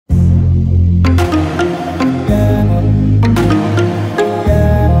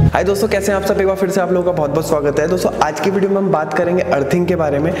हाय दोस्तों, कैसे हैं आप सब। एक बार फिर से आप लोगों का बहुत बहुत स्वागत है। दोस्तों आज की वीडियो में हम बात करेंगे अर्थिंग के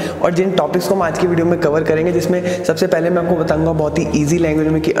बारे में और जिन टॉपिक्स को हम आज की वीडियो में कवर करेंगे, जिसमें सबसे पहले मैं आपको बताऊंगा बहुत ही इजी लैंग्वेज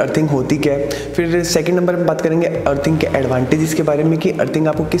में कि अर्थिंग होती क्या है। फिर सेकंड नंबर में बात करेंगे अर्थिंग के एडवांटेजेस के बारे में कि अर्थिंग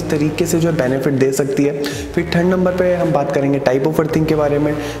आपको किस तरीके से जो है बेनिफिट दे सकती है। फिर थर्ड नंबर पर हम बात करेंगे टाइप ऑफ अर्थिंग के बारे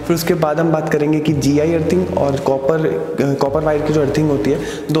में। फिर उसके बाद हम बात करेंगे कि GI अर्थिंग और कॉपर वायर की जो अर्थिंग होती है,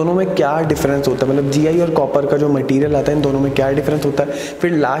 दोनों में क्या डिफरेंस होता है, मतलब GI और कॉपर का जो मटीरियल आता है इन दोनों में क्या डिफरेंस होता है।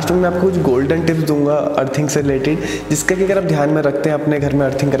 फिर लास्ट में मैं आपको कुछ गोल्डन टिप्स दूंगा अर्थिंग से रिलेटेड, जिसका कि अगर आप ध्यान में रखते हैं अपने घर में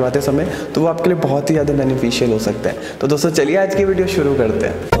अर्थिंग करवाते समय तो वो आपके लिए बहुत ही ज़्यादा बेनिफिशियल हो सकता है। तो दोस्तों चलिए आज की वीडियो शुरू करते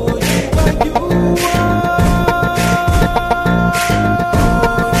हैं।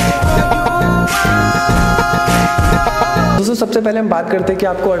 दोस्तों सबसे पहले हम बात करते हैं कि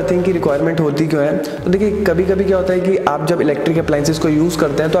आपको अर्थिंग की रिक्वायरमेंट होती क्यों है। तो देखिए कभी कभी क्या होता है कि आप जब इलेक्ट्रिक अप्लायंसेस को यूज़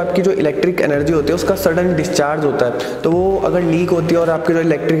करते हैं तो आपकी जो इलेक्ट्रिक एनर्जी होती है उसका सडन डिस्चार्ज होता है। तो वो अगर लीक होती है और आपके जो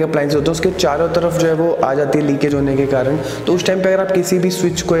इलेक्ट्रिक अप्लायंसेस होते हैं उसके चारों तरफ जो है वो आ जाती है लीकेज होने के कारण, तो उस टाइम पर अगर आप किसी भी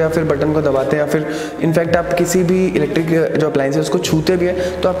स्विच को या फिर बटन को दबाते हैं या फिर इनफैक्ट आप किसी भी इलेक्ट्रिक जो अप्लायंसेस को छूते भी है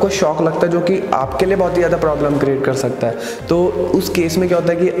तो आपको शॉक लगता है, जो कि आपके लिए बहुत ही ज़्यादा प्रॉब्लम क्रिएट कर सकता है। तो उस केस में क्या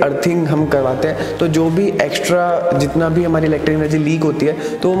होता है कि अर्थिंग हम करवाते हैं तो जो भी एक्स्ट्रा जितना भी हमारी इलेक्ट्रिक एनर्जी लीक होती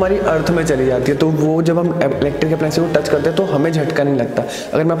है तो हमारी अर्थ में चली जाती है। तो वो जब हम इलेक्ट्रिक अप्लायंसेस को टच करते हैं तो हमें झटका नहीं लगता।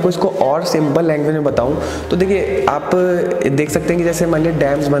 अगर मैं आपको इसको और सिंपल लैंग्वेज में बताऊं तो देखिए आप देख सकते हैं कि जैसे मान लीजिए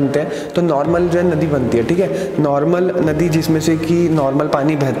डैम्स बनते हैं तो नॉर्मल जो है नदी बनती है, ठीक है, नॉर्मल नदी जिसमें से कि नॉर्मल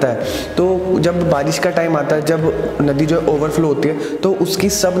पानी बहता है। तो जब बारिश का टाइम आता है, जब नदी जो है ओवरफ्लो होती है तो उसकी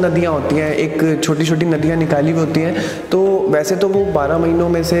सब नदियाँ होती हैं, एक छोटी छोटी नदियाँ निकाली हुई होती हैं। तो वैसे तो वो 12 महीनों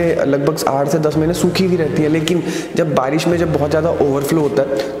में से लगभग 8 से 10 महीने सूखी हुई रहती है, लेकिन जब बारिश में जब बहुत ज़्यादा ओवरफ्लो होता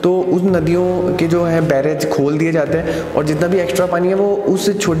है तो उस नदियों के जो है बैरेज खोल दिए जाते हैं और जितना भी एक्स्ट्रा पानी है वो उस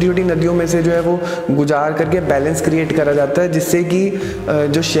छोटी छोटी नदियों में से जो है वो गुजार करके बैलेंस क्रिएट करा जाता है, जिससे कि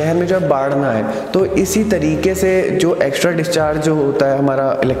जो शहर में जो है बाढ़ ना आए। तो इसी तरीके से जो एक्स्ट्रा डिस्चार्ज जो होता है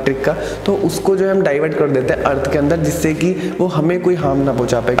हमारा इलेक्ट्रिक का, तो उसको जो है हम डाइवर्ट कर देते हैं अर्थ के अंदर, जिससे कि वो हमें कोई हार्म ना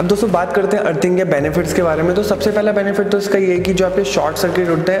पहुंचा पाए। अब दोस्तों बात करते हैं अर्थिंग के बेनिफिट्स के बारे में। तो सबसे पहला बेनिफिट तो इसका ये है कि जो आपके शॉर्ट सर्किट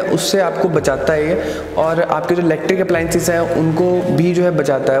होते हैं उससे आपको बचाता है ये, और आपके जो इलेक्ट्रिक अप्लायंसेस हैं उनको भी जो है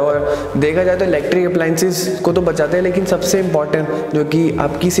बचाता है। और देखा जाए तो इलेक्ट्रिक अप्लायंसेस को तो बचाते हैं, लेकिन सबसे इंपॉर्टेंट जो कि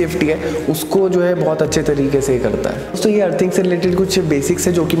आपकी सेफ्टी है उसको जो है बहुत अच्छे तरीके से करता है। दोस्तों ये अर्थिंग से रिलेटेड कुछ बेसिक्स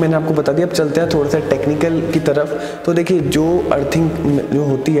है जो कि मैंने आपको बता दिया। अब चलते हैं थोड़ा सा टेक्निकल की तरफ। तो देखिए जो अर्थिंग जो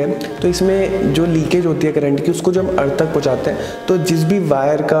होती है तो इसमें जो लीकेज होती है करंट की, उसको जब हम अर्थ तक पहुँचाते हैं तो जिस भी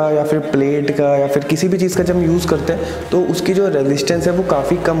वायर का या फिर प्लेट का या फिर किसी भी चीज़ का जब हम यूज़ करते हैं तो उसकी जो रेजिस्टेंस है वो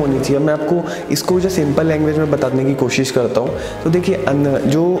काफ़ी कम होनी चाहिए। मैं आपको इसको जो सिंपल लैंग्वेज में बताने की कोशिश करता हूँ। तो देखिए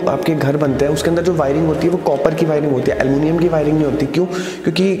जो आपके घर बनते हैं उसके अंदर जो वायरिंग होती है वो कॉपर की वायरिंग होती है, एल्युमिनियम की वायरिंग नहीं होती। क्यों?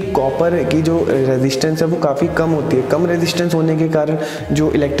 क्योंकि कॉपर की जो रेजिस्टेंस है वो काफ़ी कम होती है। कम रेजिस्टेंस होने के कारण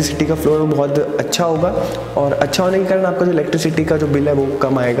जो इलेक्ट्रिसिटी का फ्लो है वो बहुत अच्छा होगा, और अच्छा होने के कारण आपका जो इलेक्ट्रिसिटी का जो बिल है वो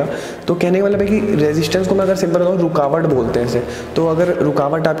कम आएगा। तो कहने का मतलब है कि रेजिस्टेंस को मैं अगर सिंपल बताऊँ, रुकावट बोलते हैं इसे। तो अगर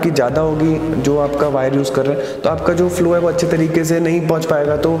रुकावट आपकी ज़्यादा होगी जो आपका वायर यूज़ कर रहे हैं तो आपका जो फ्लो है वो अच्छे तरीके से नहीं पहुँच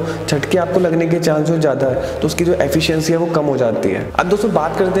पाएगा, तो झटके आपको लगने के चांसेस ज़्यादा है, तो उसकी जो एफिशिएंसी है वो कम हो जाती है। अब दोस्तों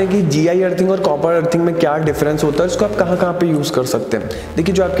बात करते हैं कि GI अर्थिंग और कॉपर अर्थिंग में क्या डिफरेंस होता है, इसको आप कहाँ कहाँ पे यूज़ कर सकते हैं।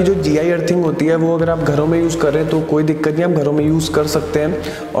 देखिए जो आपकी जो GI अर्थिंग होती है वो अगर आप घरों में यूज़ कर रहे हैं तो कोई दिक्कत नहीं, आप घरों में यूज़ कर सकते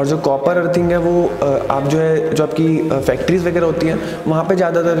हैं। और जो कॉपर अर्थिंग है वो आप जो है जो आपकी फैक्ट्रीज वगैरह होती हैं वहाँ पर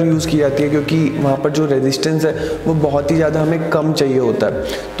ज़्यादातर यूज़ की जाती है, क्योंकि वहाँ पर जो रेजिस्टेंस है वो बहुत ही ज़्यादा हमें कम चाहिए होता है।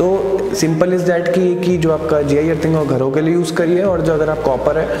 तो सिंपल इज़ दैट कि जो आपका GI अर्थिंग है घरों के लिए यूज़ करिए, और जो अगर आप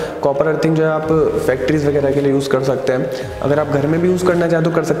कॉपर अर्थिंग जो है आप फैक्ट्रीज वगैरह के लिए यूज़ कर सकते हैं। अगर आप घर में भी यूज़ करना चाहें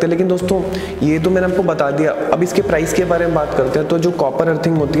तो कर सकते हैं। लेकिन दोस्तों ये तो मैंने आपको बता दिया, अब इसके प्राइस के बारे में बात करते हैं। तो जो कॉपर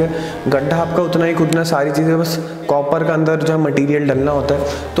अर्थिंग होती है, गड्ढा आपका उतना ही खुदना, सारी चीज़ें बस कॉपर का अंदर जो है मटेरियल डलना होता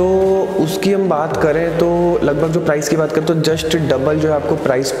है। तो उसकी हम बात करें तो लगभग जो प्राइस की बात करें तो जस्ट डबल जो है आपको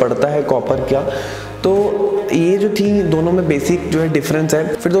प्राइस पड़ता है कॉपर का। तो ये जो थी दोनों में बेसिक जो है डिफरेंस है।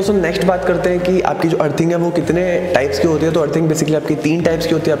 फिर दोस्तों नेक्स्ट बात करते हैं कि आपकी जो अर्थिंग है वो कितने टाइप्स की होती है। तो अर्थिंग बेसिकली आपकी 3 टाइप्स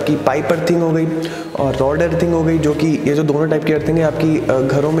की होती है। आपकी पाइप अर्थिंग हो गई और रॉड अर्थिंग हो गई, जो कि ये जो दोनों टाइप की अर्थिंग है आपकी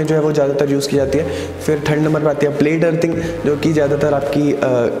घरों में जो है वो ज़्यादातर यूज़ की जाती है। फिर थर्ड नंबर पर आती है प्लेट अर्थिंग, जो कि ज़्यादातर आपकी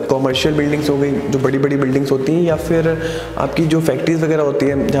कॉमर्शियल बिल्डिंग्स हो गई, जो बड़ी बड़ी बिल्डिंग्स होती हैं, या फिर आपकी जो फैक्ट्रीज वगैरह होती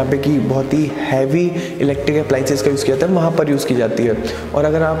है जहाँ पे कि बहुत ही हैवी इलेक्ट्रिक अप्लायंसेस का यूज़ किया जाता है, वहाँ पर यूज़ की जाती है। और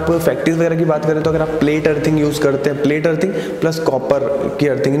अगर आप फैक्ट्रीज वगैरह की बात करें तो अगर आप प्लेट अर्थिंग यूज़ करते हैं, प्लेट अर्थिंग प्लस कॉपर की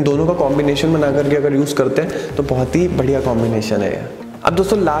अर्थिंग, इन दोनों का कॉम्बिनेशन बना करके अगर यूज़ करते हैं तो बहुत ही बढ़िया कॉम्बिनेशन है। अब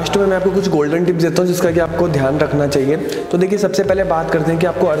दोस्तों लास्ट में मैं आपको कुछ गोल्डन टिप्स देता हूँ जिसका कि आपको ध्यान रखना चाहिए। तो देखिए सबसे पहले बात करते हैं कि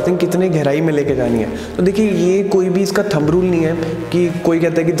आपको अर्थिंग कितनी गहराई में लेके जानी है। तो देखिए ये कोई भी इसका थंब रूल नहीं है कि कोई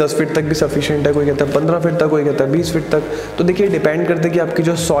कहता है कि 10 फीट तक भी सफिशिएंट है, कोई कहता है 15 फीट तक, कोई कहता है 20 फीट तक। तो देखिए डिपेंड करता है कि आपकी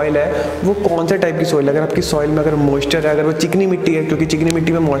जो सॉइल है वो कौन से टाइप की सॉइल है। अगर आपकी सॉइल में अगर मॉइस्चर है, अगर वो चिकनी मिट्टी है, क्योंकि चिकनी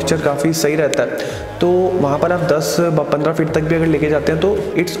मिट्टी में मॉइस्चर काफ़ी सही रहता है, तो वहाँ पर आप 10-15 फीट तक भी अगर लेके जाते हैं तो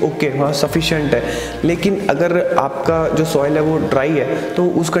इट्स ओके, वहाँ सफिशिएंट है। लेकिन अगर आपका जो सॉइल है वो ड्राई है तो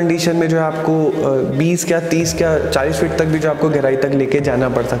उस कंडीशन में जो है आपको 20 क्या 30 क्या 40 फीट तक भी जो आपको गहराई तक लेके जाना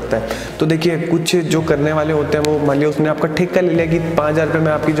पड़ सकता है। तो देखिए कुछ जो करने वाले होते हैं वो मान लिया उसने आपका ठेका ले लिया कि 5,000 रुपये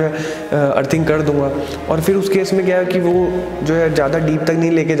में आपकी जो है अर्थिंग कर दूंगा, और फिर उस केस में क्या है कि वो जो है ज़्यादा डीप तक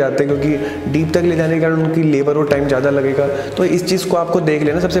नहीं लेके जाते, क्योंकि डीप तक ले जाने के कारण उनकी लेबर और टाइम ज़्यादा लगेगा। तो इस चीज़ को आपको देख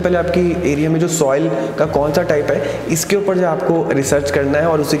लेना। सबसे पहले आपकी एरिया में जो सॉइल का कौन सा टाइप है इसके ऊपर जो आपको रिसर्च करना है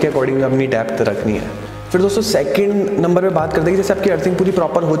और उसी के अकॉर्डिंग अपनी डेप्थ रखनी है। फिर दोस्तों सेकंड नंबर पे बात करते हैं कि जैसे आपकी अर्थिंग पूरी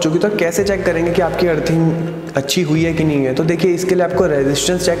प्रॉपर हो चुकी है तो कैसे चेक करेंगे कि आपकी अर्थिंग अच्छी हुई है कि नहीं है। तो देखिए इसके लिए आपको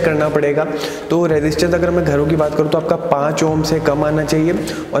रेजिस्टेंस चेक करना पड़ेगा। तो रेजिस्टेंस अगर मैं घरों की बात करूँ तो आपका 5 ओम से कम आना चाहिए,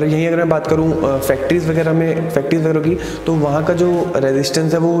 और यहीं अगर मैं बात करूँ फैक्ट्रीज़ वगैरह की, तो वहाँ का जो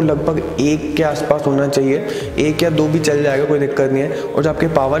रेजिस्टेंस है वो लगभग 1 के आसपास होना चाहिए। 1 या 2 भी चल जाएगा, कोई दिक्कत नहीं है। और जो आपके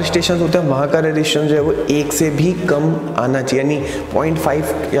पावर स्टेशन होते हैं वहाँ का रेजिस्टेंस जो है वो 1 से भी कम आना चाहिए, यानी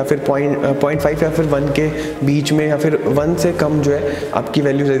 0.5 या फिर 0.5 या फिर 1 के बीच में, या फिर 1 से कम जो है आपकी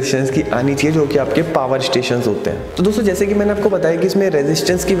वैल्यू रेजिस्टेंस की आनी चाहिए, जो कि आपके पावर स्टेशंस होते हैं। तो दोस्तों जैसे कि मैंने आपको बताया कि इसमें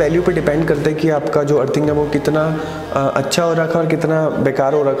रेजिस्टेंस की वैल्यू पे डिपेंड करता है कि आपका जो अर्थिंग है वो कितना अच्छा हो रखा है और कितना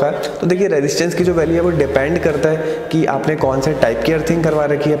बेकार हो रखा है। तो देखिए रेजिस्टेंस की जो वैल्यू है वो डिपेंड करता है कि आपने कौन से टाइप की अर्थिंग करवा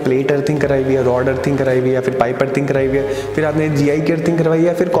रखी है, प्लेट अर्थिंग कराई हुई है, रॉड अर्थिंग कराई हुई है, या फिर पाइप अर्थिंग कराई हुई है, फिर आपने GI की अर्थिंग करवाई है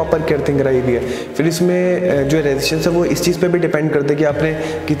या फिर कॉपर की अर्थिंग कराई हुई है। फिर इसमें जो रेजिस्टेंस है वो इस चीज़ पर भी डिपेंड करता है कि आपने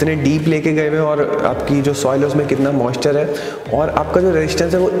कितने डीप लेके गए हुए और आपकी जो सॉइल है उसमें कितना मॉइस्चर है, और आपका जो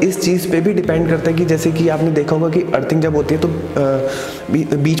रेजिस्टेंस है वो इस चीज़ पे भी डिपेंड करता है कि जैसे कि आपने देखा होगा कि अर्थिंग जब होती है तो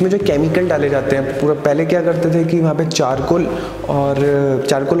बीच में जो केमिकल डाले जाते हैं, पूरा पहले क्या करते थे कि वहाँ पे चारकोल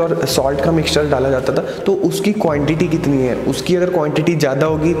और सॉल्ट का मिक्सचर डाला जाता था। तो उसकी क्वांटिटी कितनी है, उसकी अगर क्वांटिटी ज़्यादा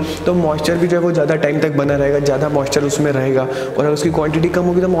होगी तो मॉइस्चर भी जो है वो ज़्यादा टाइम तक बना रहेगा, ज़्यादा मॉइस्चर उसमें रहेगा। और अगर उसकी क्वांटिटी कम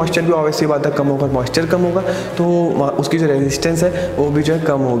होगी तो मॉइस्चर भी ऑब्वियसली बात है कम होगा, मॉइस्चर कम होगा तो उसकी जो रेजिस्टेंस है वो भी जो है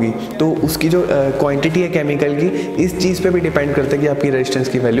कम होगी। तो उसकी जो क्वांटिटी है केमिकल की, इस चीज़ पे भी डिपेंड करता है कि आपकी रेजिस्टेंस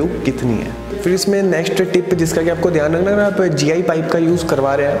की वैल्यू कितनी है। फिर इसमें नेक्स्ट टिप जिसका कि आपको ध्यान रखना है, अगर आप GI पाइप का यूज़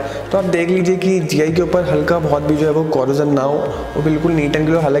करवा रहे हैं तो आप देख लीजिए कि GI के ऊपर हल्का बहुत भी जो है वो कॉरोजन ना हो, वो बिल्कुल नीट एंड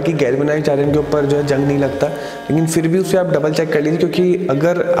क्लियर। हालांकि गैल्वेनाइज्ड आयरन के ऊपर जो है जंग नहीं लगता, लेकिन फिर भी उसे आप डबल चेक कर लीजिए, क्योंकि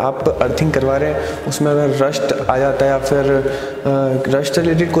अगर आप अर्थिंग करवा रहे हैं उसमें अगर रस्ट आ जाता है या फिर रस्ट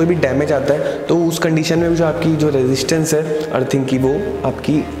रिलेटेड कोई भी डैमेज आता है तो उस कंडीशन में जो आपकी जो रेजिस्टेंस है अर्थिंग की वो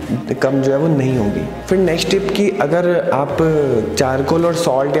आपकी कम जो है वो नहीं होगी। फिर नेक्स्ट टिप कि अगर आप चारकोल और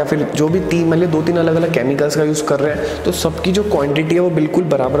सॉल्ट या फिर जो भी 2-3 अलग अलग केमिकल्स का यूज़ कर रहे हैं तो सबकी जो क्वांटिटी है वो बिल्कुल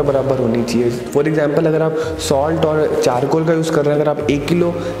बराबर होनी चाहिए। फॉर एग्जांपल अगर आप सॉल्ट और चारकोल का यूज़ कर रहे हैं, अगर आप 1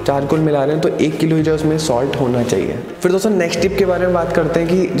 किलो चारकोल मिला रहे हैं तो 1 किलो ही जो उसमें सॉल्ट होना चाहिए। फिर दोस्तों नेक्स्ट टिप के बारे में बात करते हैं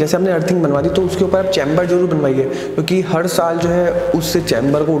कि जैसे आपने अर्थिंग बनवा दी तो उसके ऊपर आप चैम्बर जरूर बनवाइए, क्योंकि हर साल जो है उस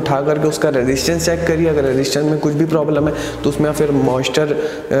चैम्बर को उठा करके उसका रेजिस्टेंस चेक करिए। अगर रेजिस्टेंस में कुछ भी प्रॉब्लम है तो उसमें फिर मॉइस्चर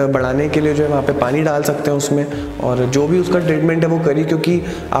बढ़ाने के लिए जो है वहाँ पे पानी डाल सकते हैं उसमें, और जो भी उसका ट्रीटमेंट है वो करिए, क्योंकि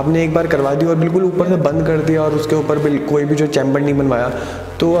आपने एक बार करवा दी और बिल्कुल ऊपर से बंद कर दिया और उसके ऊपर कोई भी जो चैम्बर नहीं बनवाया,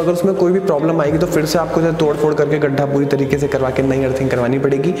 तो अगर उसमें कोई भी प्रॉब्लम आएगी तो फिर से आपको जो तोड़ फोड़ करके गड्ढा पूरी तरीके से करवा के नई अर्थिंग करवानी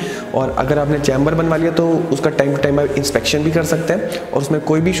पड़ेगी। और अगर आपने चैम्बर बनवा लिया तो उसका टाइम टू टाइम आप इंस्पेक्शन भी कर सकते हैं, और उसमें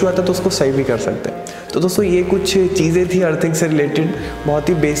कोई भी इशू आता है तो उसको सही भी कर सकते हैं। तो दोस्तों ये कुछ चीज़ें थी अर्थिंग से रिलेटेड, बहुत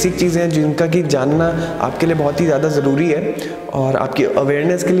ही बेसिक चीज़ें हैं जिनका कि जानना आपके लिए बहुत ही ज़्यादा ज़रूरी है, और आपकी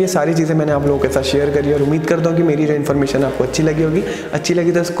अवेयरनेस के लिए सारी चीज़ें मैंने आप लोगों के साथ शेयर करी। और उम्मीद करता हूँ कि मेरी जो इन्फॉर्मेशन आपको अच्छी लगी होगी। अच्छी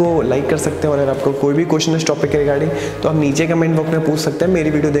लगी तो इसको लाइक कर सकते हैं, और अगर आपको कोई भी क्वेश्चन इस टॉपिक के रिगार्डिंग तो आप नीचे कमेंट बॉक्स में पूछ सकते हैं। मेरी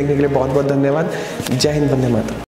वीडियो देखने के लिए बहुत बहुत धन्यवाद। जय हिंद, वंदे मातरम।